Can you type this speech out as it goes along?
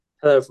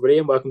Hello, everybody,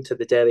 and welcome to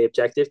the Daily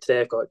Objective.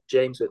 Today, I've got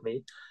James with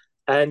me,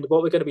 and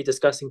what we're going to be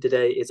discussing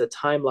today is a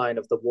timeline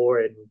of the war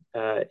in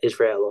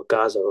Israel or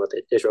Gaza, or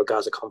the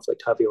Israel-Gaza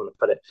conflict, however you want to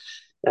put it.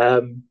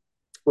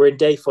 We're in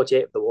day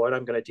 48 of the war, and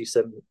I'm going to do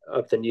some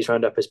of the news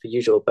roundup as per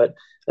usual. But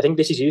I think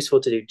this is useful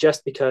to do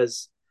just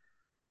because,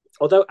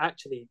 although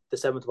actually the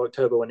 7th of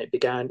October, when it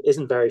began,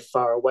 isn't very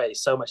far away,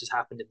 so much has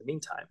happened in the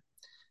meantime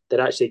that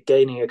actually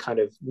gaining a kind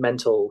of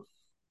mental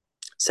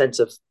sense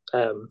of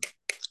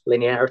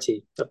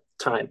linearity of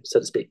time, so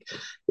to speak,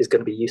 is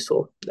going to be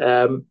useful.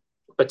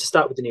 But to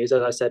start with the news,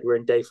 as I said, we're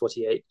in day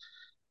 48.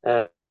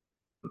 Uh,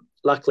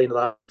 Luckily, in the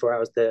last 4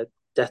 hours, the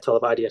death toll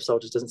of IDF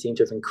soldiers doesn't seem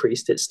to have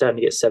increased. It's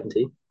standing at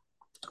 70,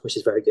 which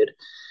is very good.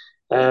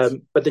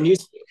 But the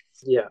news,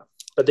 yeah,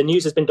 but the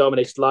news has been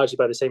dominated largely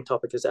by the same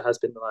topic as it has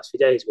been the last few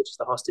days, which is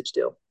the hostage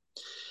deal.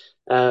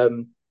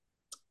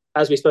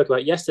 As we spoke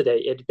about yesterday,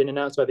 it had been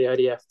announced by the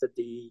IDF that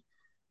the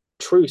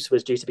truce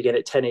was due to begin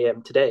at 10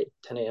 a.m. today,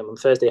 10 a.m. on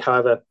Thursday.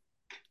 However,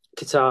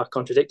 Qatar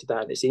contradicted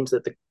that, and it seems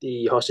that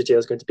the hostage deal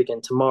is going to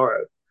begin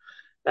tomorrow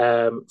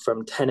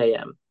from 10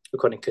 a.m.,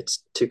 according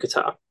to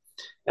Qatar.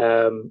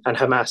 And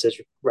Hamas has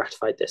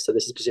ratified this, so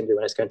this is presumably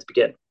when it's going to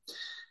begin.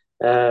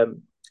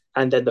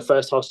 And then the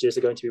first hostages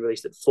are going to be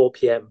released at 4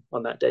 p.m.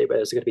 on that day, where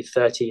there's going to be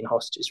 13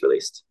 hostages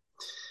released.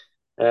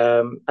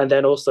 And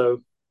then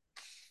also,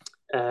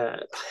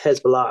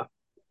 Hezbollah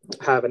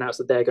have announced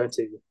that they're going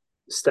to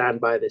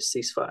stand by this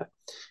ceasefire,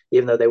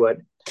 even though they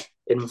weren't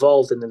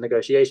involved in the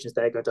negotiations.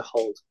 They're going to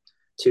hold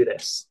to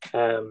this.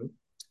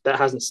 That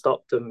hasn't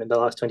stopped them in the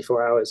last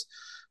 24 hours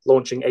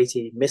launching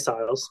 80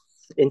 missiles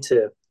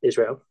into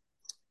Israel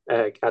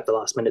at the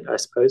last minute, I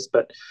suppose,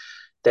 but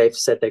they've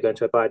said they're going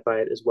to abide by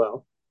it as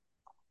well.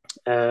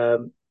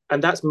 And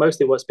that's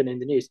mostly what's been in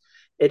the news.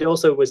 It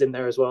also was in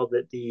there as well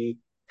that the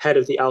head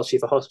of the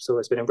Al-Shifa hospital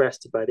has been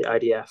arrested by the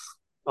IDF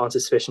on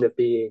suspicion of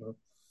being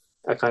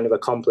a kind of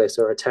accomplice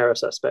or a terror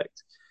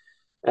suspect,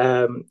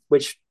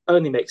 which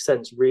only makes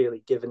sense,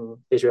 really, given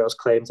Israel's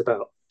claims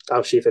about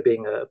Al-Shifa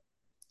being a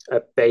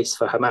base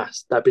for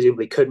Hamas. That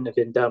presumably couldn't have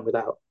been done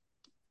without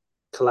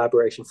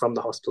collaboration from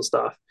the hospital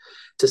staff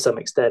to some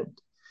extent.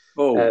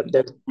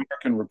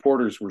 American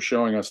reporters were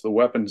showing us the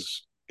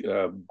weapons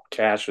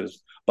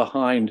caches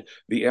behind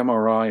the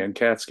MRI and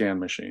CAT scan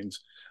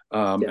machines,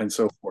 and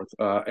so forth.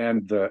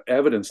 And the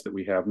evidence that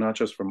we have, not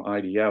just from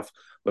IDF,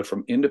 but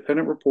from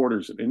independent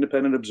reporters and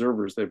independent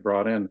observers they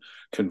brought in,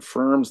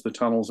 confirms the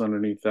tunnels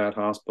underneath that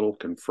hospital,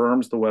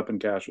 confirms the weapon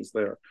caches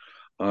there.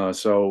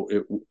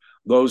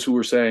 Those who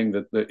were saying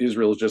that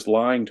Israel is just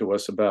lying to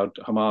us about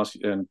Hamas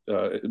and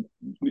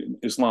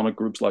Islamic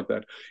groups like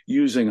that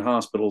using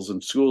hospitals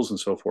and schools and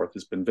so forth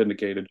has been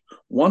vindicated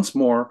once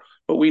more,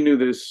 but we knew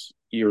this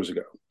years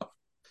ago.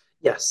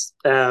 Yes.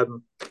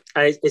 And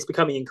it's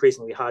becoming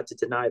increasingly hard to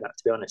deny that,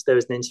 to be honest. There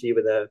was an interview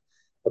with a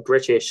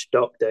British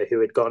doctor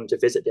who had gone to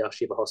visit the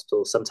Al-Shifa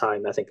hospital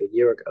sometime, I think a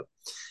year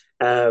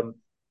ago.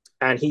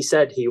 And he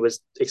said he was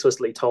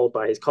explicitly told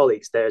by his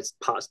colleagues, there's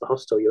parts of the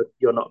hospital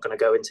you're not going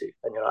to go into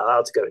and you're not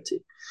allowed to go into,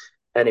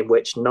 and in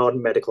which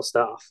non-medical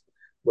staff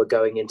were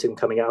going into and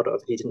coming out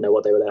of. He didn't know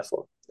what they were there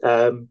for.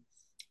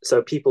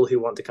 So people who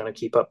want to kind of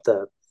keep up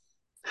the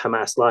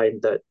Hamas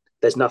line that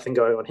there's nothing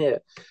going on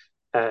here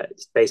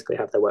basically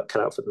have their work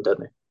cut out for them,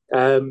 don't they?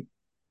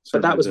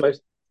 But that was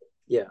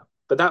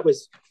but that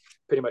was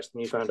pretty much the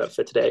news roundup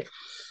for today.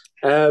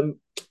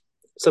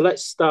 So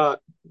let's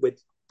start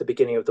with the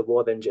beginning of the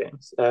war then,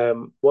 James.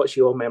 What's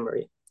your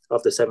memory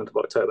of the 7th of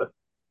October?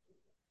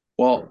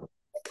 Well,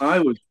 I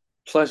was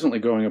pleasantly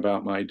going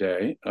about my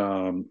day,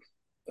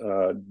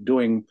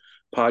 doing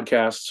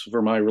podcasts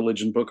for my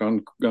religion book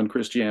on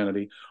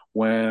Christianity,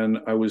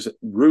 when I was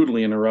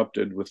rudely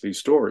interrupted with these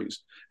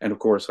stories. And of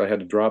course, I had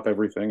to drop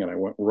everything and I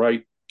went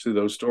right to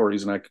those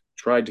stories, and I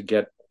tried to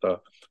get the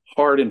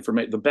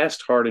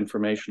best hard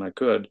information I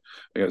could,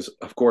 because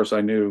of course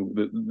I knew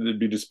that there'd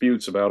be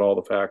disputes about all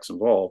the facts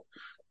involved.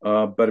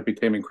 But it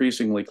became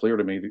increasingly clear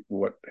to me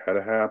what had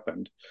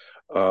happened.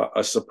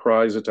 A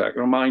surprise attack.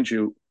 Now, mind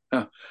you,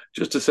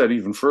 just to set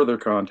even further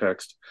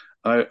context,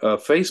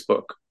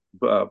 Facebook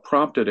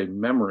prompted a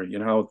memory. You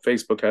know how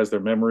Facebook has their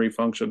memory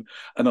function?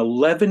 An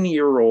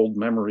 11-year-old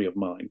memory of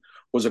mine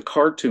was a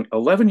cartoon,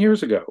 11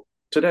 years ago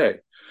today,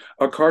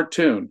 a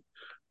cartoon.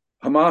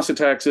 Hamas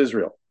attacks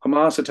Israel.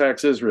 Hamas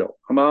attacks Israel.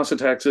 Hamas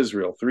attacks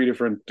Israel. 3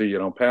 different,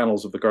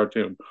 panels of the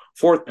cartoon.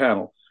 4th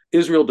panel,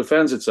 Israel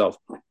defends itself.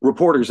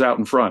 Reporters out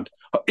in front.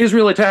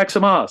 Israel attacks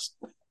Hamas.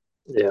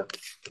 Yeah.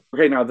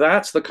 Okay, now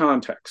that's the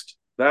context.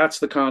 That's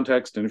the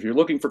context. And if you're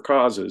looking for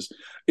causes,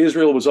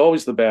 Israel was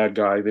always the bad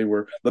guy. They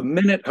were the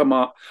minute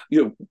Hamas,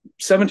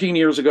 17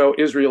 years ago,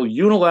 Israel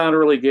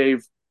unilaterally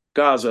gave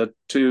Gaza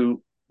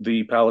to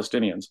the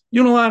Palestinians,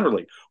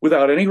 unilaterally,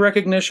 without any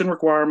recognition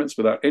requirements,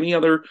 without any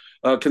other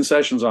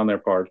concessions on their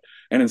part.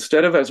 And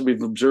instead of, as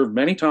we've observed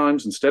many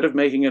times, instead of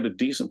making it a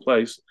decent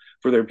place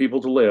for their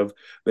people to live,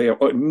 they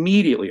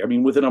immediately,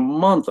 within a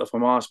month of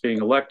Hamas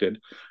being elected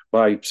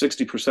by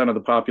 60% of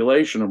the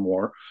population or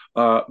more,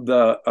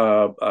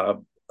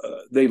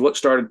 they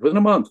started, within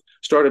a month,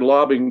 started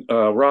lobbing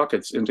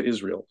rockets into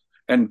Israel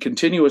and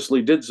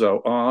continuously did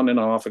so on and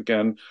off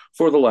again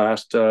for the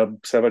last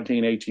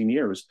 17, 18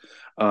 years.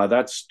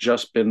 That's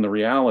just been the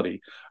reality.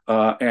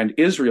 And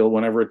Israel,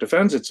 whenever it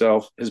defends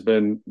itself, has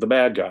been the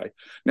bad guy.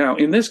 Now,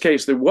 in this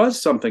case, there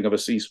was something of a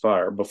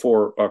ceasefire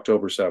before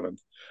October 7th.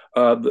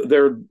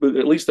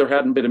 At least there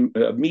hadn't been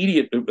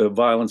immediate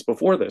violence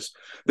before this.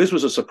 This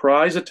was a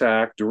surprise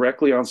attack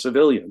directly on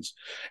civilians,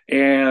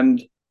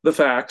 and the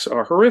facts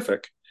are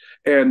horrific.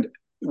 And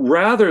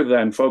rather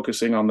than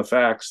focusing on the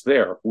facts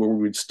there, where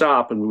we would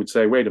stop and we would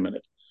say, wait a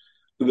minute,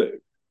 the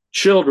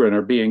children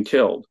are being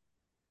killed,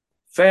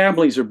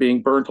 families are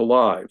being burnt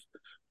alive,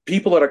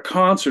 people at a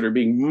concert are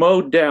being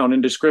mowed down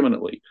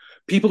indiscriminately,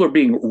 people are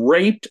being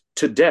raped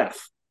to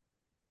death.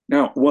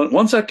 Now,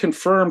 once I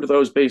confirmed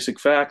those basic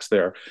facts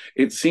there,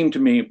 it seemed to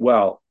me,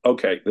 well,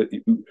 okay,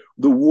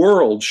 the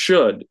world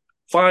should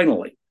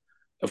finally,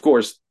 of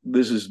course,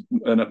 this is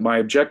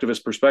my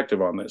objectivist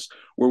perspective on this,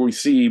 where we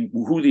see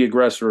who the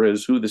aggressor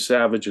is, who the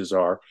savages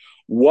are,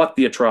 what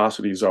the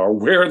atrocities are,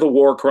 where the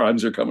war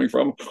crimes are coming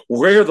from,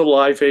 where the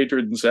life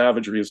hatred and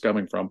savagery is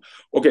coming from.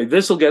 Okay,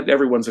 this will get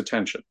everyone's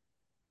attention.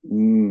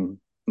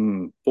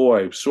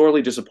 Boy,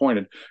 sorely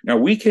disappointed. Now,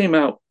 we came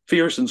out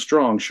fierce and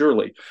strong,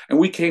 surely, and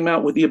we came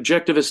out with the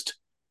objectivist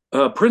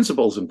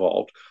principles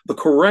involved, the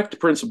correct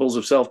principles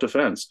of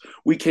self-defense.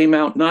 We came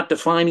out not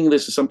defining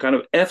this as some kind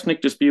of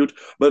ethnic dispute,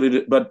 but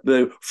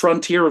the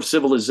frontier of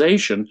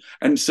civilization,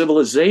 and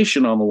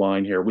civilization on the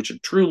line here, which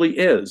it truly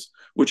is,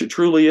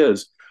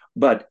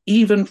 But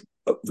even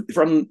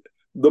from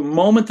the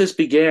moment this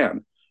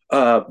began,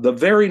 the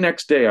very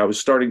next day, I was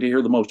starting to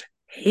hear the most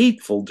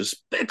hateful,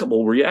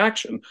 despicable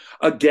reaction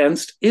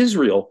against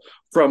Israel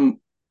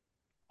from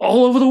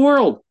all over the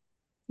world.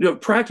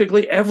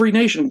 Practically every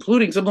nation,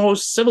 including some of the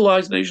most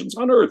civilized nations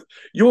on earth,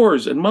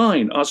 yours and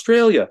mine,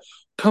 Australia,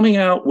 coming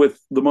out with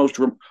the most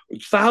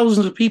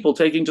thousands of people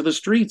taking to the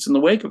streets in the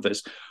wake of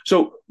this.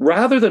 So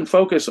rather than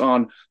focus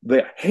on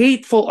the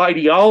hateful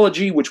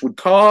ideology which would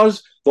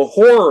cause the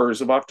horrors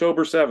of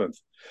October 7th,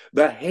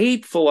 the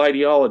hateful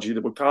ideology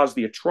that would cause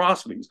the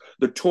atrocities,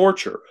 the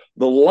torture,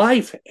 the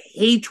life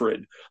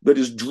hatred that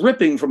is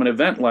dripping from an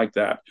event like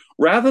that,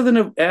 rather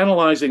than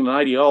analyzing an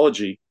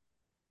ideology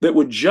that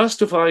would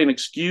justify and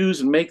excuse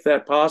and make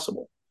that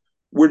possible,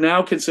 we're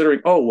now considering,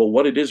 oh, well,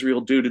 what did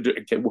Israel do to do?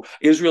 Okay, well,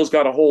 Israel's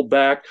got to hold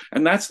back.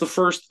 And that's the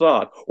first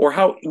thought, or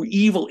how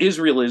evil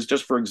Israel is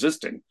just for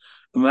existing.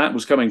 And that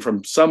was coming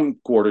from some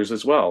quarters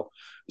as well.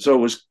 So it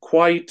was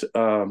quite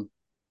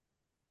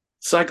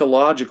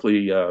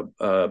psychologically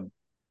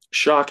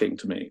shocking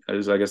to me,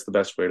 is I guess the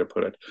best way to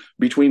put it,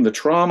 between the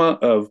trauma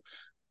of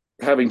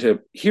having to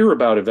hear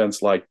about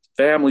events like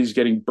families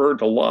getting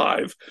burnt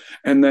alive,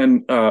 and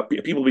then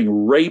people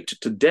being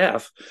raped to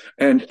death,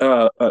 and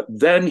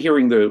then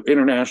hearing the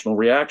international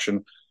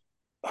reaction.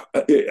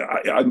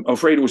 I'm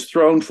afraid it was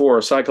thrown for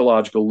a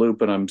psychological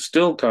loop, and I'm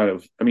still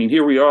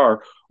here we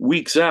are,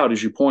 weeks out,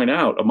 as you point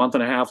out, a month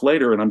and a half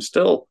later, and I'm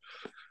still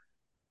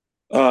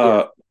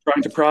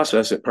trying to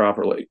process it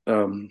properly.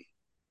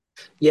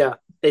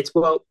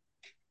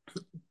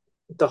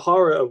 The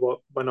horror of what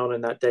went on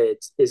in that day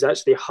is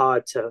actually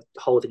hard to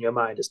hold in your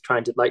mind. It's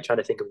trying to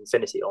think of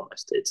infinity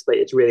almost.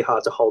 It's really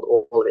hard to hold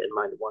all of it in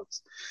mind at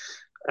once.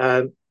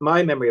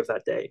 My memory of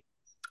that day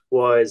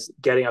was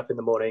getting up in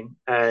the morning,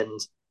 and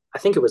I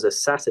think it was a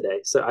Saturday,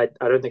 so I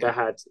don't think I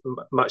had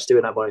much to do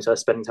in that morning, so I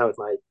was spending time with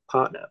my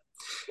partner.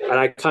 And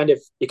I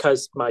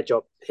because my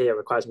job here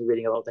requires me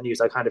reading a lot of the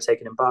news, I kind of take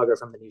an embargo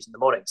from the news in the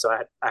morning, so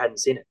I hadn't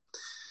seen it.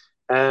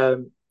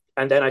 And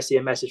then I see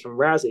a message from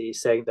Razi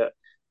saying that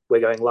we're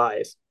going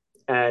live.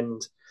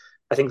 And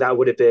I think that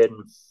would have been,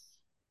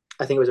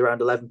 I think it was around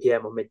 11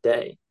 p.m. or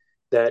midday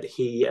that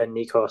he and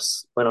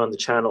Nikos went on the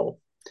channel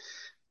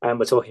and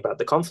were talking about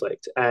the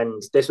conflict.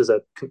 And this was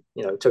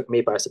took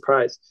me by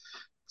surprise.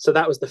 So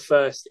that was the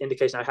first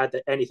indication I had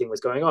that anything was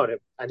going on.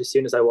 And as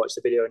soon as I watched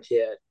the video and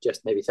hear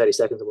just maybe 30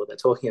 seconds of what they're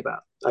talking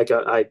about, I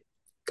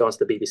go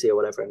onto the BBC or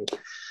whatever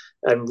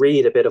and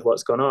read a bit of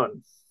what's gone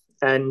on.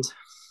 And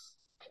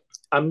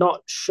I'm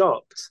not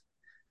shocked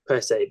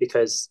per se,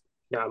 because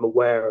I'm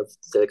aware of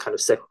the kind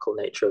of cyclical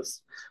nature of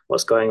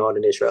what's going on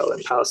in Israel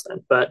and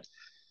Palestine. But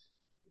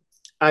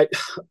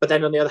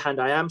then on the other hand,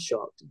 I am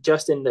shocked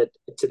just to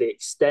the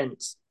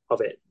extent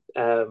of it,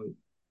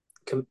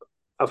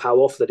 of how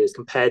awful it is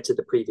compared to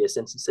the previous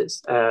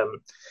instances.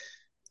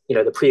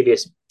 The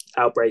previous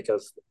outbreak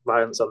of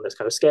violence on this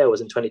kind of scale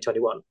was in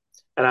 2021.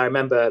 And I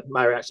remember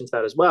my reaction to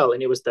that as well.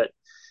 And it was that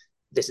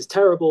this is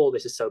terrible.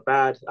 This is so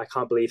bad. I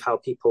can't believe how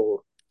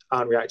people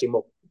aren't reacting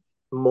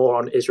more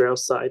on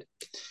Israel's side.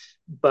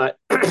 But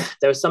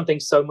there was something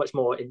so much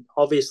more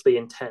obviously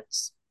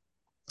intense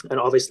and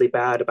obviously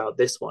bad about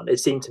this one.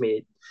 It seemed to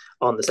me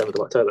on the 7th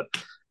of October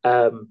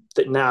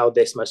that now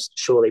this must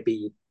surely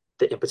be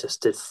the impetus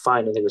to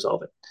finally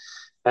resolve it.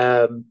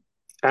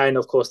 And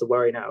of course, the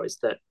worry now is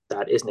that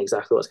isn't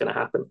exactly what's going to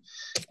happen.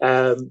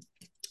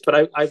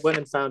 But I went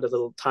and found a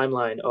little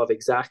timeline of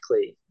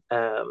exactly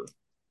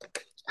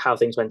how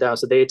things went down.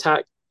 So the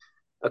attack,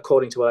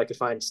 according to what I could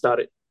find,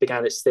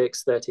 began at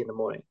 6:30 in the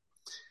morning.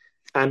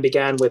 and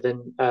began with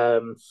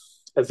a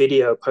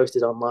video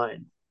posted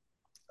online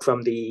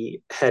from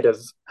the head of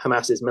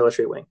Hamas's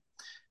military wing,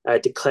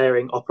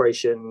 declaring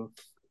Operation,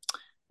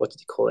 what did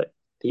he call it?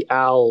 The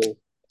Al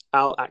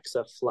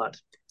Aqsa flood.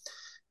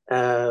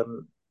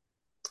 Um,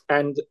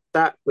 and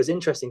that was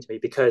interesting to me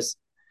because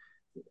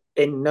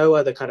in no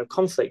other kind of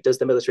conflict does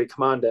the military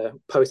commander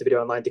post a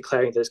video online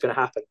declaring that it's going to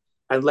happen,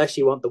 unless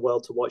you want the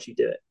world to watch you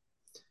do it.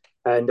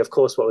 And of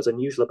course, what was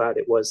unusual about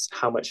it was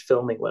how much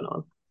filming went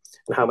on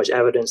and how much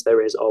evidence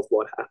there is of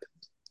what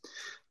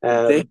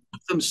happened. They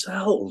took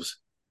themselves.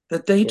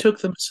 That they Yeah, took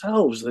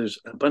themselves. There's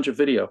a bunch of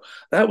video.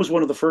 That was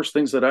one of the first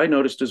things that I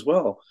noticed as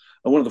well.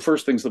 And one of the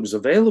first things that was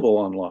available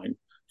online,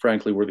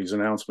 frankly, were these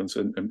announcements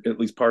and at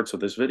least parts of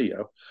this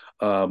video.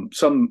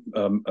 Some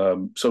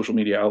social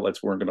media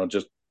outlets weren't going to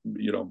just,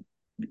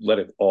 let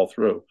it all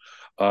through.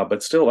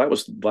 But still, that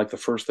was like the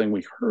first thing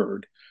we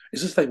heard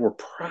is that they were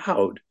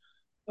proud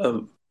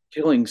of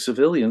killing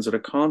civilians at a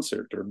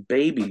concert or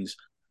babies.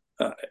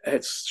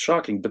 It's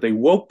shocking, but they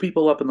woke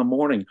people up in the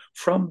morning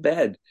from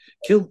bed,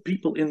 killed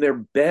people in their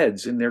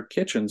beds, in their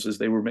kitchens as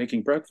they were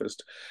making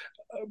breakfast.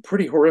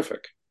 Pretty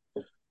horrific.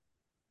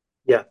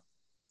 yeah,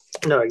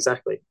 no,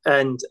 exactly.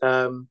 And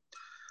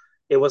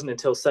it wasn't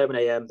until 7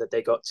 a.m. that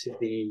they got to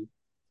the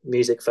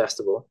music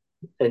festival.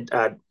 And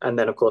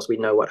then, of course, we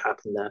know what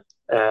happened there.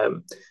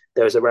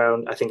 There was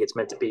around, I think it's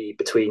meant to be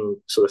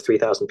between sort of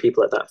 3,000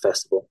 people at that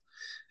festival.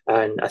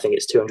 And I think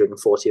it's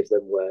 240 of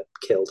them were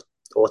killed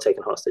or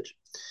taken hostage.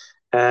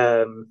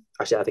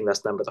 Actually, I think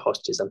that's the number of the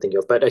hostages I'm thinking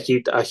of, but a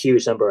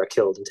huge number are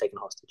killed and taken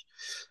hostage.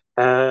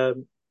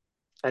 And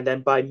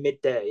then by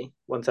midday,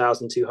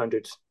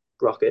 1,200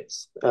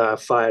 rockets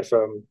fired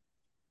from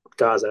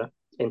Gaza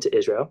into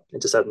Israel,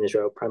 into southern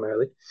Israel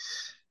primarily.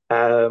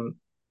 Um,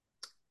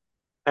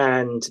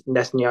 and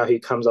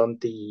Netanyahu comes on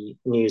the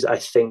news, I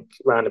think,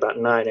 around about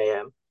 9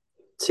 a.m.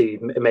 to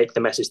make the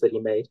message that he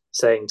made,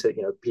 saying to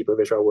people of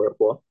Israel, we're at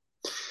war.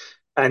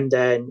 And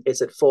then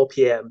it's at 4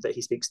 p.m. that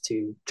he speaks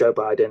to Joe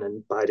Biden,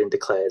 and Biden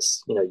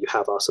declares, you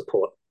have our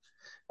support,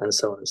 and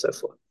so on and so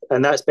forth.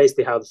 And that's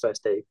basically how the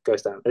first day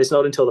goes down. And it's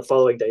not until the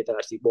following day that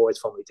actually war is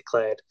formally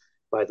declared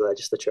by the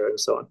legislature and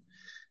so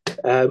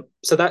on.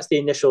 So that's the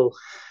initial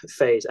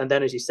phase. And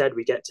then, as you said,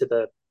 we get to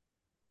the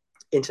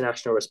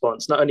international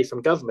response, not only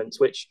from governments,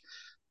 which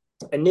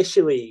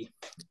initially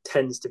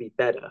tends to be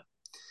better.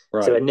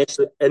 So Right.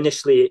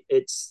 initially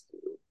it's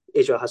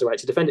Israel has a right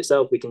to defend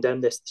itself. We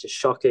condemn this. This is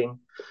shocking.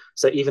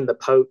 So even the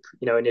Pope,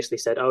 initially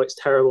said, "Oh, it's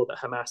terrible that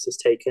Hamas has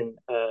taken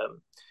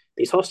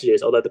these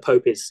hostages." Although the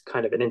Pope is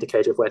kind of an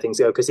indicator of where things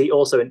go, because he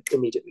also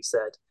immediately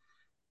said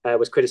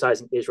was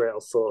criticizing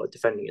Israel for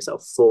defending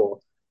itself, for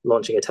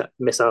launching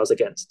missiles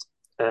against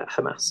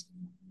Hamas,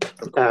 Of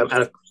um, course.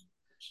 and, of,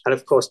 and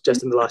of course,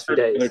 just in the last few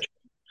days,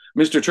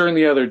 Mr. Turn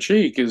the Other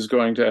Cheek is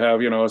going to have,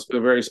 a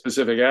very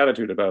specific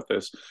attitude about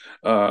this.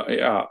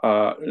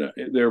 Yeah,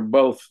 they're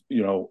both,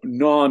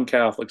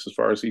 non-Catholics as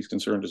far as he's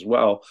concerned as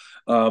well.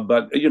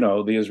 But, the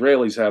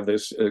Israelis have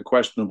this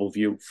questionable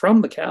view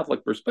from the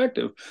Catholic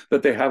perspective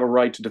that they have a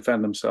right to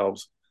defend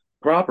themselves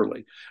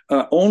properly.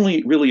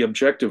 Only really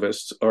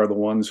objectivists are the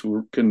ones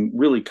who can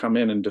really come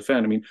in and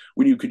defend. I mean,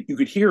 when you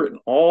could hear it in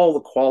all the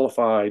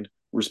qualified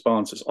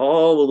responses,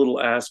 all the little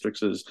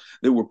asterisks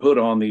that were put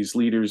on these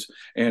leaders,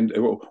 and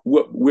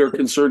what we're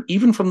concerned,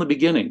 even from the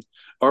beginning.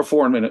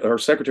 Our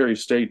Secretary of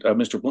State,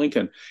 Mr.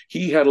 Blinken,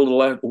 he had a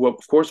little. Well,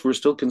 of course, we're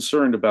still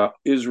concerned about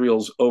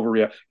Israel's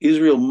overreact.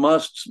 Israel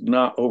must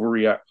not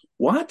overreact.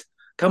 What?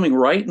 Coming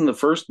right in the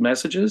first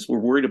messages, we're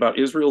worried about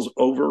Israel's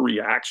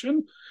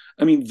overreaction.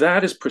 I mean,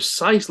 that is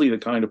precisely the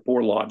kind of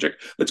poor logic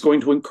that's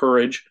going to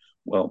encourage,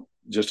 well,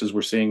 just as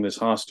we're seeing this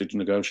hostage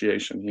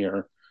negotiation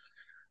here,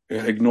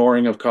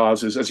 ignoring of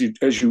causes as you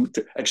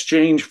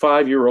exchange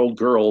 5-year-old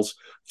girls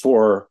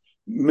for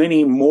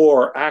many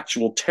more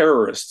actual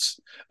terrorists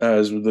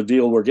as the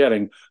deal we're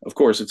getting. Of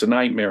course, it's a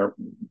nightmare.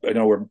 I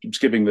know we're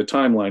skipping the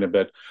timeline a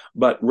bit,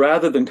 but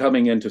rather than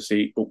coming in to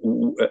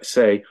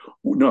say,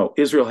 no,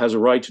 Israel has a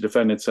right to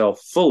defend itself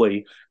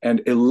fully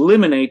and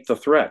eliminate the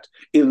threat,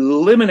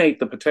 eliminate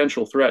the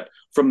potential threat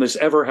from this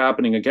ever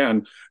happening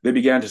again, they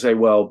began to say,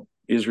 well,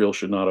 Israel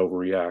should not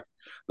overreact.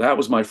 That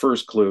was my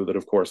first clue that,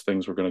 of course,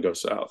 things were going to go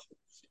south.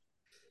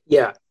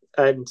 yeah.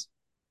 And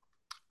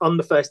on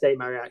the first day,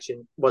 my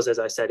reaction was, as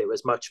I said, it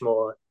was much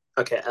more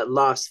okay. At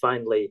last,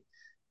 finally,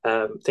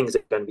 things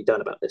are going to be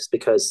done about this,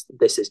 because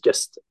this is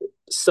just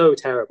so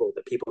terrible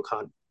that people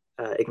can't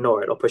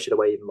ignore it or push it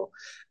away even more.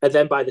 And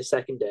then by the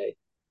second day,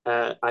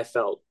 I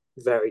felt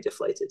very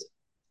deflated,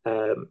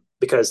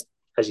 because,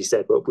 as you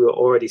said, we were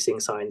already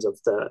seeing signs of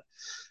the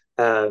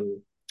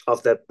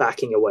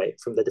backing away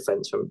from the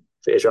defense for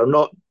Israel.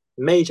 Not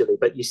majorly,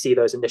 but you see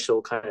those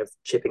initial kind of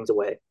chippings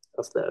away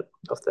of the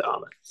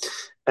armor,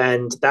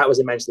 and that was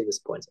immensely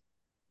disappointing.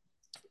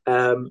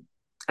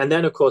 And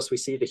then, of course, we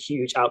see the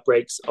huge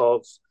outbreaks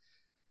of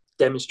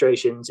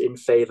demonstrations in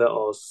favor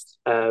of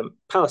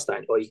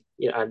Palestine,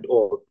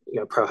 or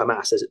pro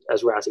Hamas,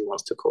 as Razi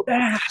wants to call them.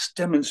 Vast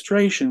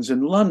demonstrations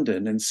in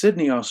London and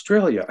Sydney,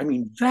 Australia. I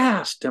mean,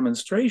 vast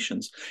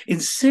demonstrations. In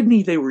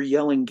Sydney, they were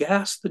yelling,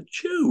 "Gas the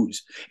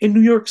Jews." In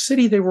New York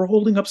City, they were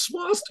holding up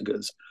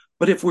swastikas.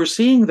 But if we're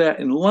seeing that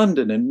in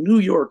London and New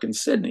York and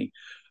Sydney,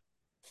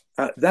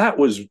 that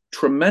was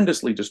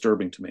tremendously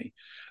disturbing to me,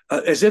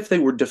 as if they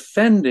were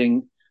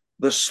defending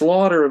the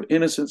slaughter of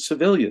innocent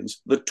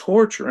civilians, the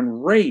torture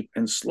and rape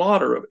and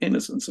slaughter of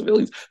innocent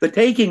civilians, the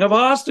taking of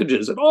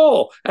hostages and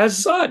all as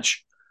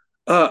such.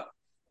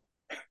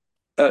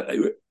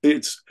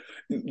 It's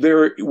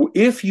there.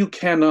 If you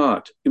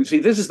cannot see,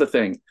 this is the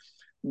thing: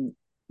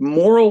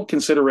 moral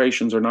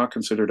considerations are not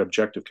considered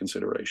objective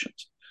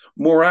considerations.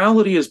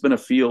 Morality has been a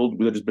field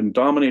that has been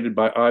dominated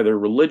by either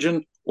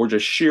religion or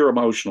just sheer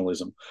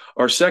emotionalism.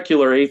 Our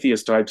secular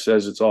atheist type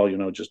says it's all,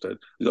 just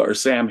our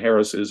Sam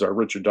Harris's, our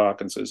Richard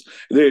Dawkins's.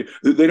 They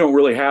don't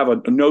really have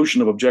a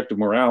notion of objective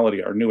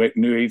morality, our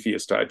new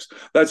atheist types.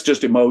 That's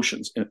just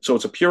emotions. And so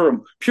it's a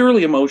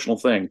purely emotional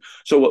thing.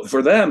 So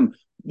for them,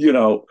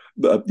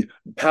 the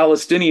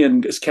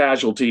Palestinian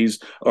casualties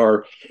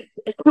are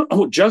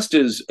just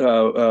as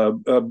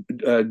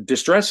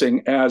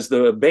distressing as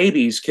the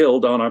babies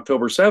killed on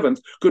October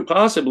 7th could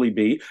possibly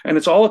be. And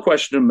it's all a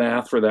question of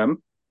math for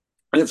them.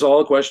 And it's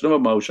all a question of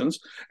emotions.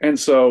 And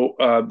so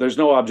there's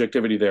no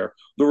objectivity there.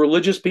 The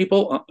religious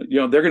people,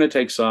 they're going to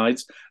take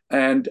sides.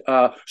 And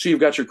so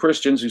you've got your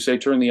Christians who say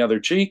turn the other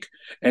cheek.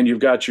 And you've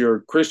got your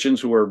Christians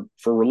who are,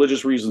 for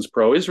religious reasons,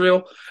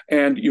 pro-Israel.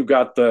 And you've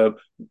got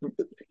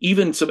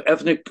even some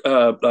ethnic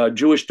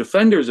Jewish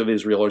defenders of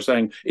Israel are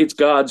saying it's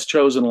God's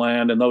chosen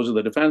land and those are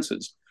the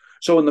defenses.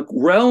 So in the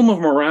realm of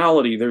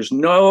morality, there's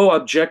no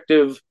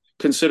objective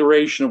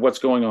consideration of what's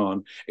going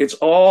on. It's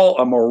all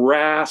a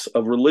morass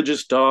of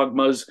religious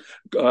dogmas,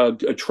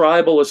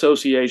 tribal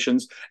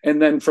associations,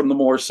 and then from the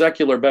more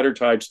secular, better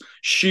types,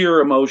 sheer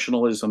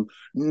emotionalism,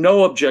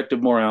 no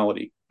objective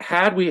morality.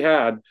 Had we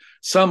had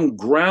some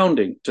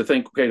grounding to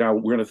think, okay, now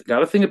we're going to got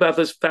to think about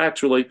this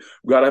factually.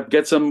 We've got to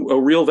get some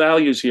real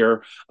values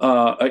here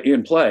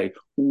in play.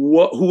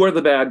 Who are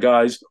the bad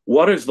guys?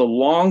 What is the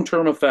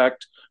long-term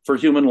effect for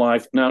human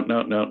life?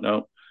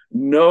 No.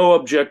 No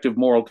objective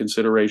moral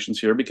considerations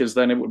here, because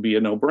then it would be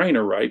a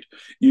no-brainer, right?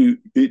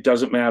 It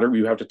doesn't matter.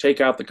 You have to take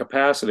out the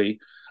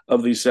capacity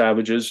of these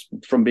savages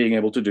from being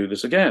able to do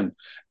this again.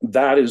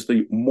 That is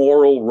the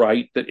moral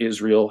right that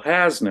Israel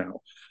has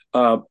now.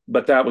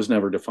 But that was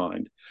never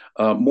defined.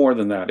 More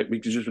than that, it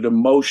was just an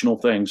emotional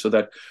thing, so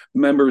that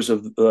members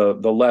of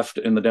the left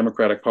in the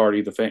Democratic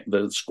Party,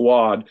 the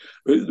squad,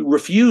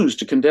 refused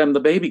to condemn the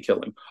baby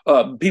killing.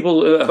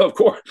 People, of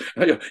course,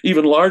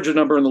 even larger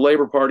number in the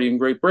Labour Party in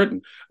Great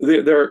Britain.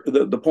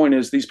 The point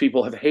is, these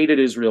people have hated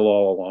Israel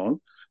all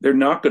along. They're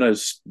not going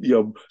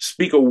to,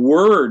 speak a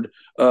word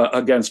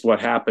against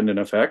what happened. In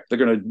effect,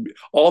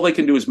 all they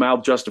can do is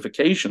mouth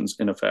justifications.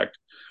 In effect,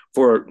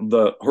 for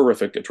the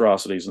horrific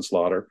atrocities and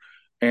slaughter.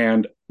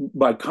 And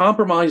by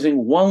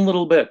compromising one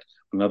little bit,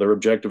 another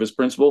objectivist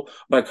principle,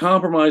 by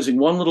compromising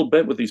one little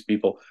bit with these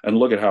people, and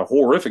look at how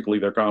horrifically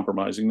they're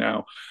compromising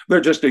now, they're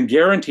just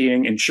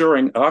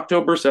ensuring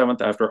October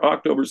 7th after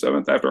October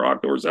 7th after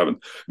October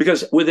 7th.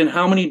 Because within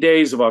how many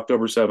days of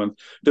October 7th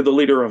did the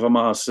leader of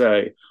Hamas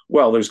say,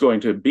 well, there's going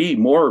to be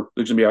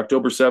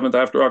October 7th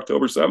after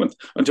October 7th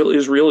until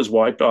Israel is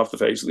wiped off the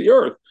face of the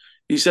earth?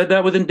 He said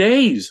that within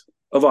days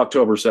of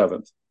October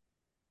 7th.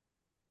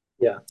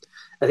 Yeah,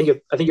 I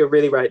think you're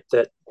really right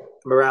that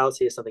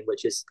morality is something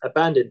which is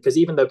abandoned, because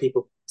even though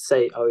people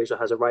say, "Oh, Israel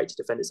has a right to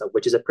defend itself,"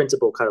 which is a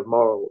principal kind of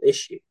moral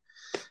issue,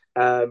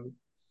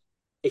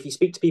 if you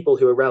speak to people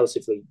who are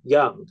relatively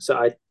young,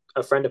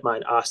 a friend of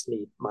mine asked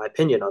me my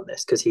opinion on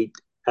this,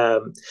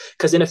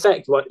 because in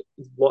effect,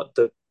 what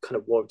the kind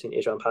of war between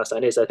Israel and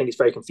Palestine is, I think it's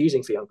very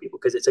confusing for young people,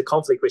 because it's a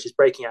conflict which is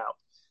breaking out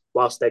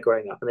whilst they're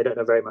growing up and they don't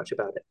know very much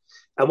about it.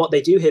 And what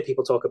they do hear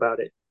people talk about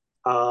it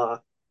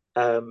are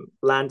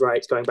land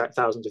rights going back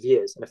thousands of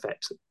years, in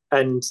effect,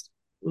 and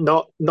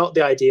not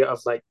the idea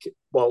of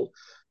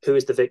who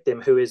is the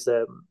victim, who is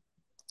the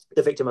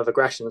victim of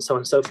aggression, and so on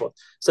and so forth.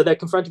 So they're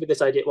confronted with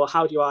this idea, well,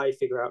 how do I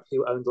figure out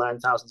who owned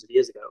land thousands of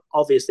years ago?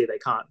 Obviously they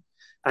can't.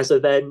 And so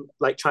then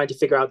trying to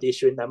figure out the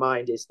issue in their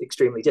mind is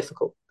extremely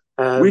difficult.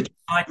 Which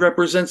side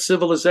represents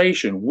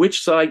civilization?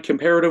 Which side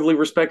comparatively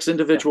respects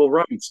individual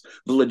rights?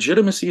 The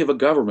legitimacy of a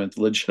government,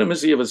 the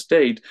legitimacy of a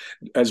state,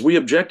 as we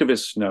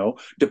objectivists know,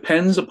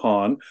 depends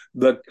upon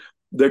their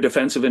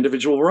defense of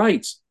individual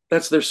rights.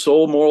 That's their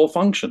sole moral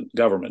function,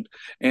 government.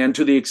 And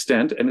to the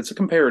extent, and it's a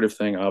comparative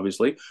thing,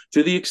 obviously,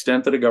 to the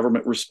extent that a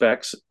government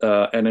respects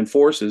and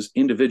enforces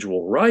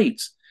individual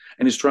rights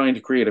and is trying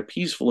to create a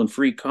peaceful and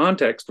free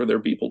context for their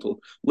people to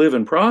live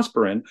and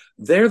prosper in,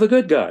 they're the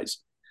good guys.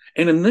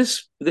 And in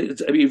this,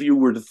 if you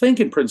were to think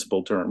in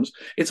principle terms,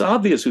 it's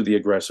obvious who the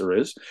aggressor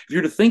is. If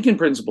you're to think in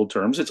principle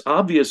terms, it's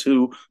obvious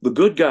who the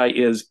good guy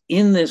is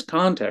in this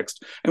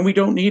context. And we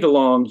don't need a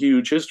long,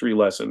 huge history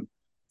lesson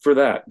for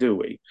that, do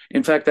we?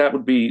 In fact, that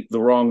would be the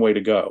wrong way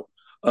to go.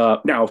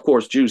 Now, of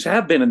course, Jews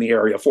have been in the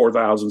area for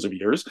thousands of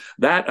years.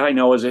 That I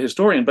know as a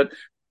historian, but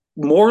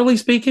morally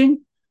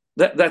speaking,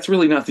 that's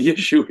really not the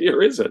issue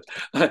here, is it?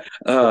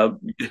 Uh,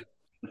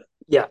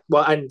 Yeah,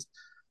 well, and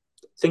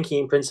thinking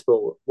in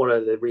principle, one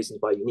of the reasons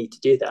why you need to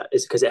do that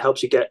is because it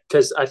helps you get.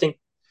 Because I think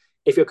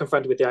if you're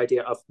confronted with the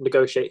idea of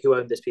negotiate who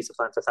owned this piece of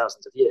land for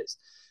thousands of years,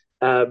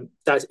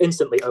 that's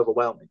instantly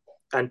overwhelming.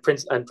 And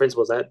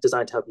principles are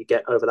designed to help you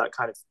get over that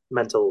kind of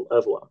mental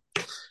overwhelm.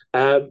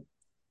 Um,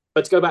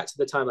 but to go back to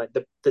the timeline,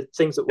 the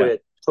things that yeah,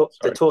 they're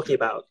sorry. talking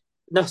about,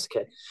 no, it's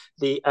okay.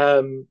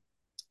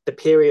 The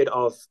period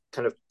of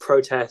kind of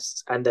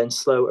protests and then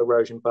slow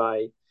erosion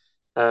by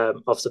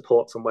of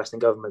support from Western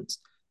governments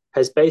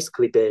has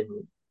basically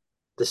been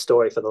the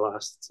story for the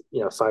last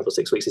 5 or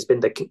 6 weeks. It's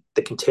been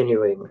the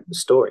continuing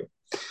story.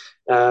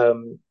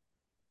 Um,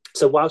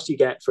 so whilst you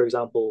get, for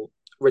example,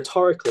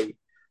 rhetorically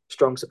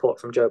strong support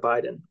from Joe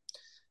Biden,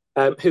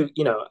 who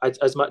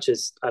as much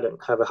as I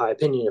don't have a high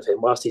opinion of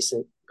him, whilst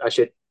I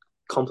should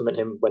compliment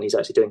him when he's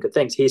actually doing good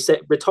things.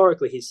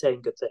 Rhetorically he's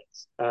saying good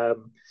things.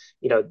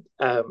 You know,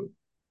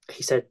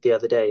 he said the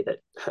other day that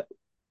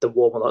the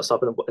war will not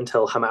stop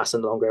until Hamas are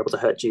no longer able to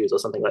hurt Jews or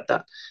something like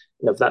that.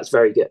 That's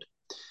very good.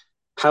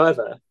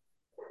 However,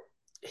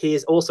 he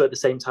is also at the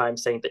same time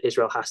saying that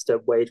Israel has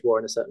to wage war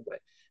in a certain way.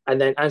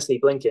 And then Antony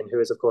Blinken, who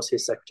is, of course,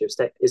 his Secretary of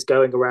State, is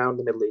going around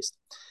the Middle East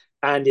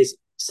and is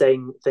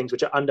saying things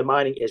which are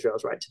undermining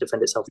Israel's right to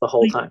defend itself the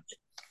whole time.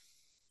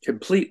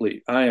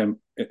 Completely. I am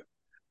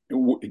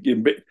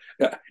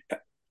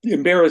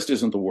embarrassed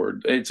isn't the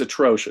word. It's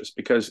atrocious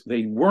because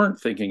they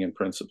weren't thinking in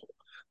principle.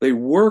 They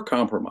were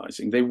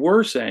compromising. They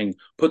were saying,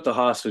 put the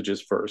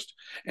hostages first.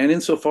 And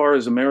insofar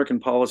as American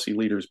policy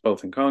leaders,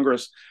 both in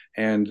Congress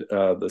and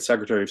the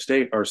Secretary of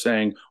State, are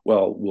saying,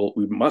 well,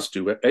 we must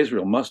do it.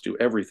 Israel must do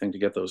everything to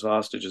get those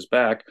hostages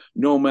back,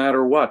 no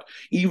matter what,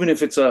 even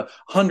if it's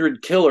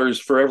 100 killers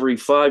for every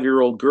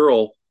 5-year-old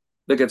girl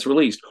that gets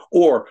released,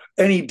 or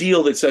any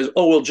deal that says,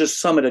 oh, we'll just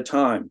some at a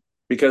time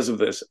because of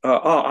this.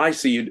 I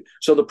see you.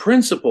 So the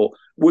principle,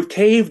 we've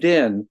caved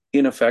in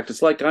effect.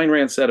 It's like Ayn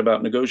Rand said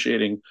about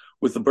negotiating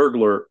with the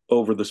burglar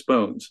over the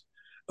spoons.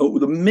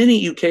 The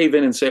minute you cave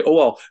in and say, oh,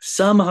 well,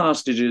 some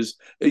hostages,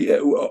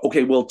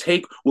 okay, we'll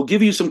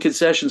give you some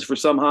concessions for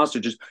some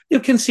hostages,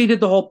 you've conceded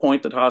the whole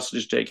point that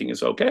hostage taking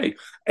is okay.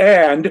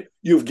 And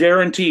you've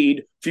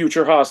guaranteed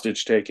future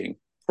hostage taking.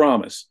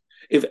 Promise.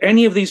 If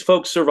any of these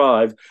folks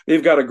survive,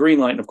 they've got a green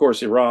light. And of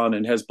course, Iran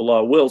and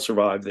Hezbollah will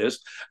survive this.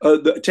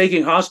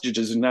 Taking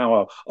hostages is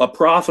now a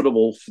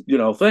profitable,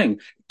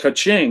 thing.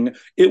 Ka-ching,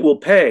 it will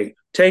pay.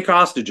 Take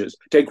hostages,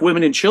 take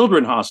women and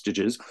children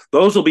hostages.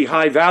 Those will be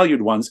high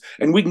valued ones.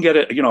 And we can get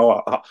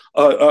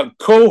a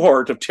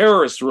cohort of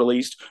terrorists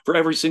released for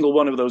every single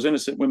one of those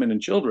innocent women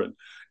and children.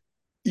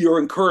 You're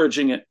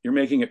encouraging it. You're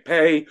making it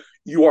pay.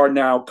 You are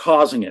now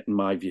causing it, in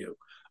my view.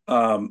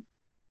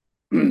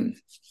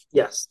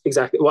 Yes,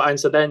 exactly. Well, and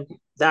so then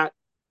that,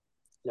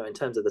 in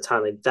terms of the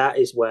timeline, that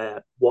is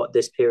where what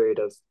this period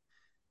of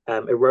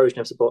erosion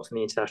of support from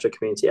the international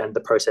community and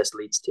the process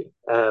leads to.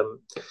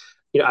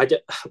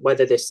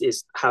 Whether this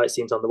is how it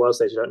seems on the world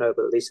stage, I don't know,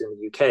 but at least in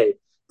the UK,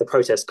 the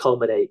protests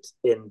culminate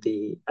in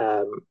the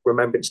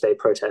Remembrance Day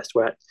protest,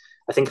 where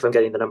I think if I'm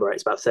getting the number right,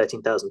 it's about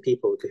 13,000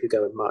 people who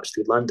go and march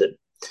through London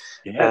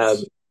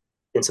yes.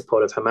 In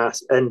support of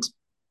Hamas. And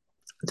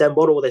then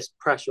what all this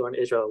pressure on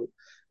Israel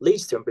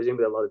leads to, and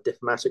presumably a lot of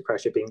diplomatic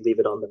pressure being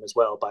levered on them as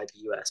well by the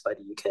US, by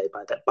the UK,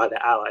 by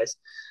their allies,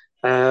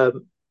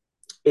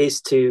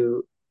 is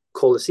to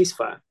call a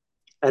ceasefire.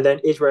 And then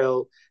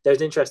Israel, there's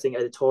an interesting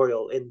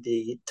editorial in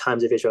the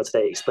Times of Israel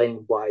today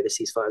explaining why the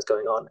ceasefire is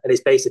going on. And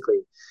it's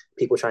basically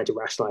people trying to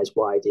rationalize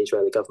why the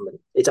Israeli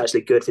government, it's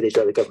actually good for the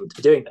Israeli government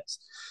to be doing this.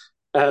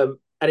 And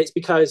it's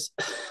because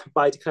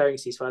by declaring a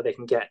ceasefire, they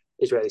can get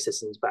Israeli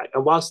citizens back.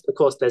 And whilst, of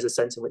course, there's a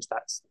sense in which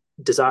that's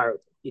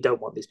desirable, you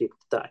don't want these people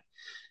to die.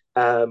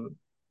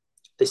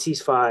 The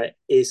ceasefire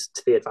is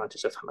to the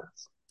advantage of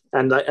Hamas.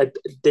 And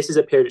this is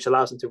a period which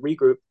allows them to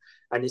regroup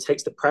and it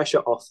takes the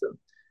pressure off them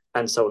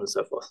and so on and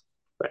so forth.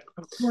 Right.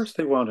 Of course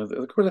they want to.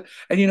 Of course.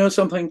 And you know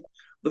something?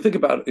 Think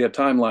about the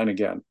timeline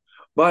again.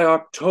 By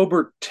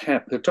October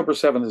 10th, October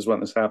 7th is when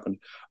this happened.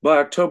 By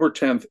October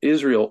 10th,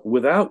 Israel,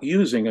 without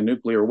using a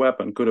nuclear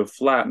weapon, could have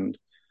flattened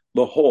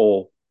the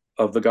whole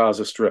of the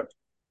Gaza Strip,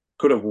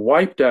 could have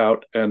wiped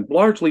out and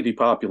largely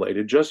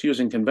depopulated just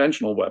using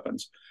conventional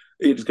weapons.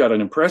 It's got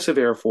an impressive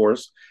air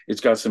force.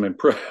 It's got some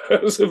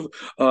impressive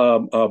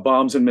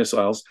bombs and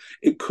missiles.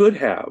 It could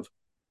have,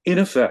 in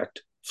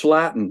effect,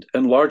 flattened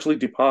and largely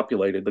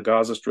depopulated the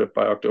Gaza Strip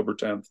by October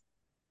 10th.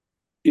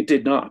 It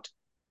did not.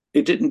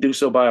 It didn't do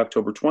so by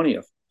October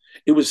 20th.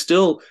 It was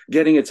still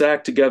getting its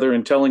act together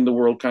and telling the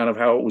world kind of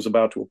how it was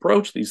about to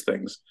approach these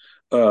things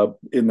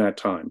in that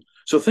time.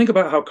 So think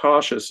about how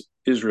cautious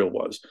Israel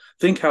was.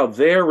 Think how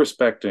they're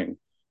respecting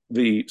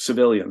the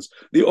civilians.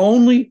 The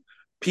only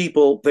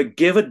people that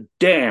give a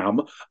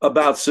damn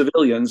about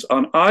civilians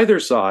on either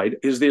side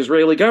is the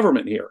Israeli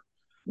government here.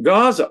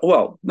 Gaza,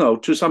 well, no,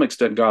 to some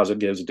extent, Gaza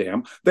gives a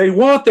damn. They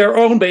want their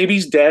own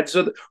babies dead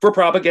for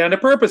propaganda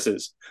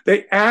purposes.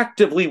 They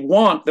actively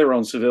want their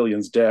own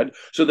civilians dead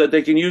so that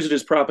they can use it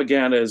as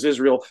propaganda as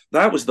Israel.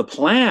 That was the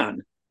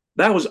plan.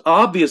 That was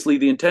obviously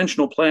the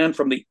intentional plan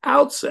from the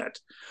outset.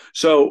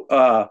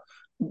 So,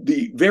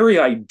 the very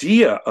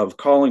idea of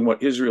calling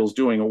what Israel's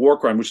doing a war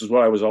crime, which is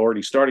what I was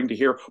already starting to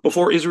hear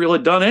before Israel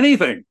had done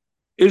anything.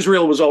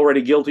 Israel was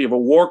already guilty of a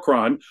war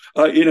crime.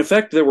 In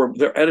effect, there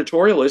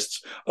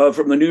editorialists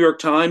from the New York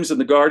Times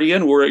and the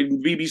Guardian, who were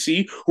in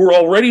BBC, who were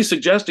already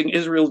suggesting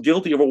Israel's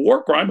guilty of a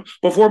war crime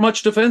before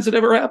much defense had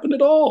ever happened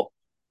at all.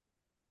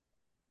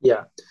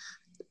 Yeah,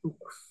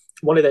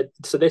 one of the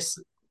so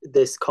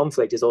this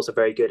conflict is also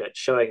very good at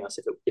showing us,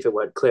 if it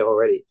weren't clear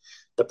already,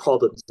 the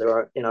problems there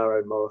are in our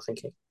own moral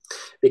thinking.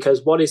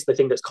 Because what is the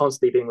thing that's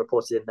constantly being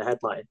reported in the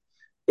headline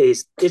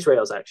is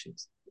Israel's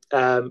actions.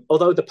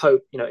 Although the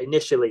Pope,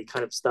 initially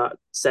kind of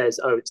says,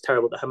 "Oh, it's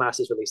terrible that Hamas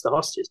has released the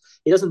hostages,"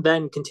 he doesn't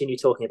then continue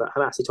talking about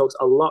Hamas. He talks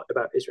a lot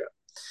about Israel,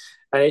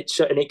 and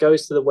it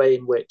goes to the way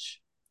in which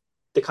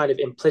the kind of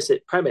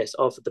implicit premise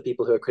of the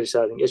people who are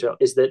criticizing Israel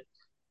is that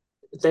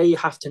they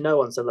have to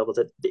know on some level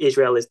that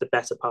Israel is the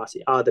better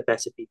party, are the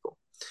better people,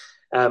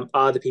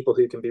 are the people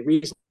who can be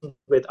reasoned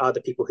with, are the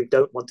people who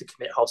don't want to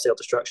commit wholesale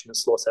destruction and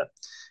slaughter.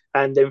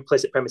 And the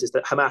implicit premise is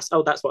that Hamas,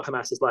 oh, that's what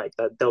Hamas is like.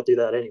 They'll do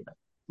that anyway.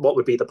 What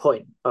would be the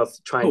point of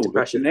trying to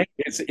pressure them?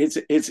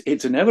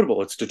 It's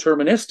inevitable. It's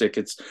deterministic.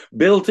 It's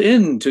built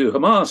into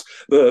Hamas.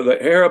 The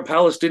Arab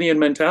Palestinian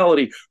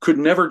mentality could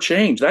never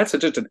change. That's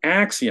just an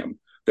axiom.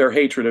 Their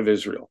hatred of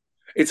Israel.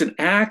 It's an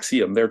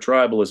axiom, their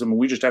tribalism, and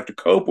we just have to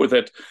cope with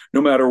it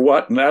no matter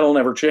what, and that'll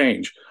never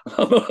change.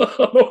 On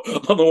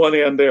the one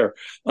hand,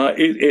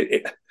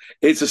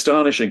 it's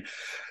astonishing.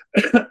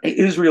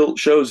 Israel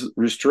shows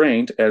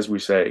restraint, as we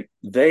say.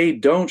 They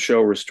don't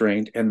show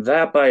restraint, and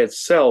that by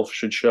itself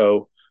should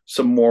show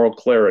some moral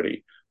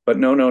clarity. But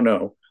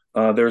no.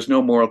 There's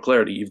no moral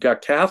clarity. You've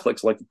got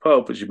Catholics like the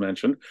Pope, as you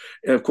mentioned,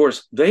 and of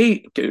course, there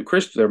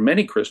are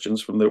many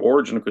Christians from the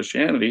origin of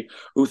Christianity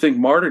who think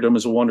martyrdom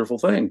is a wonderful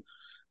thing.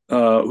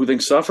 Who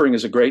think suffering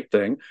is a great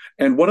thing.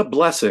 And what a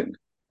blessing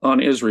on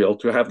Israel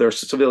to have their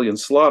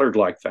civilians slaughtered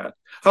like that.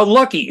 How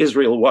lucky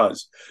Israel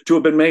was to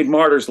have been made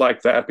martyrs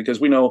like that, because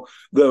we know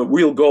the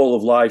real goal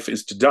of life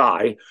is to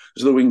die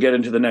so that we can get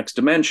into the next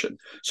dimension.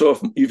 So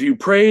if you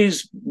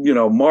praise,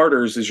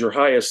 martyrs as your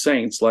highest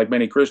saints, like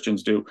many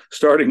Christians do,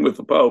 starting with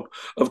the Pope,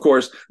 of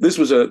course, this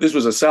was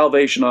a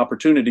salvation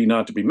opportunity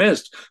not to be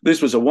missed.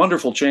 This was a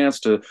wonderful chance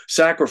to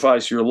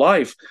sacrifice your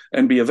life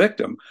and be a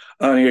victim.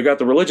 You got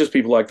the religious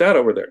people like that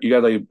over there. You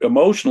got the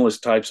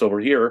emotionalist types over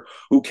here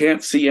who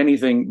can't see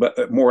anything but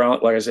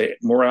like I say,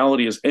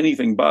 morality is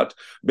anything but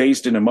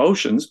based in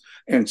emotions.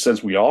 And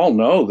since we all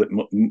know that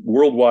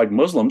worldwide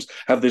Muslims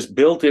have this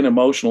built-in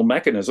emotional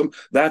mechanism,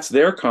 that's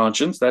their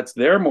conscience, that's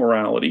their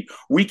morality.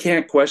 We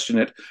can't question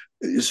it.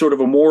 It's sort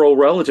of a moral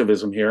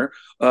relativism here.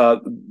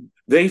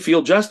 They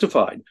feel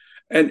justified.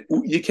 And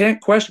you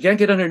can't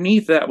get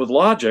underneath that with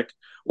logic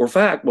or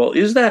fact. Well,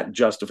 is that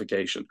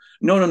justification?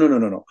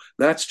 No.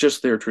 That's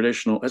just their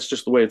traditional, that's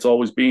just the way it's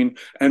always been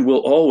and will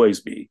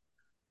always be.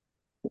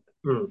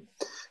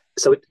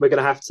 So we're going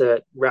to have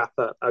to wrap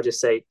up. I'll just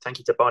say thank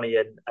you to Bonnie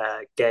and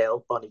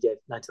Gail. Bonnie gave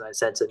 99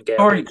 cents and Gail.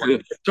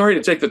 Sorry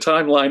to take the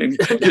timeline and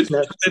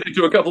get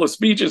into a couple of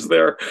speeches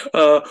there.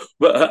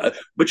 But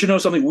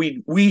something,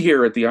 we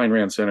here at the Ayn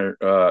Rand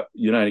Center,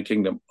 United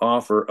Kingdom,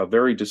 offer a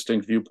very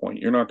distinct viewpoint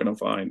you're not going to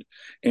find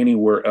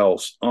anywhere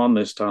else on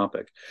this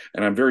topic.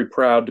 And I'm very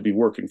proud to be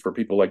working for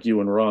people like you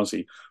and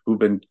Rosie, who've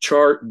been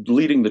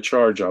leading the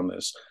charge on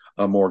this.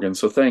 Morgan.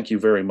 So thank you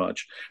very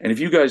much. And if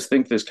you guys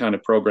think this kind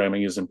of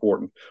programming is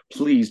important,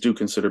 please do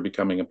consider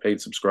becoming a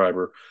paid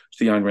subscriber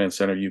to the Ayn Rand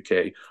Center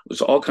UK.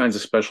 There's all kinds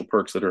of special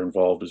perks that are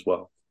involved as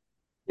well.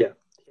 Yeah.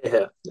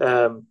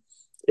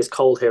 It's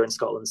cold here in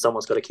Scotland.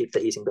 Someone's got to keep the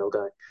heating bill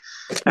going.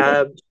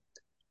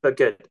 But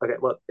good. Okay.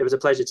 Well, it was a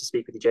pleasure to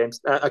speak with you,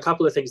 James. A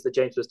couple of things that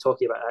James was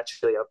talking about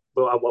actually are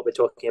what we're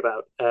talking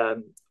about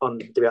on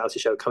the reality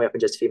show coming up in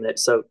just a few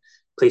minutes. So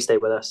please stay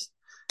with us,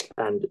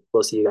 and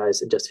we'll see you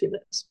guys in just a few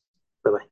minutes. Bye-bye.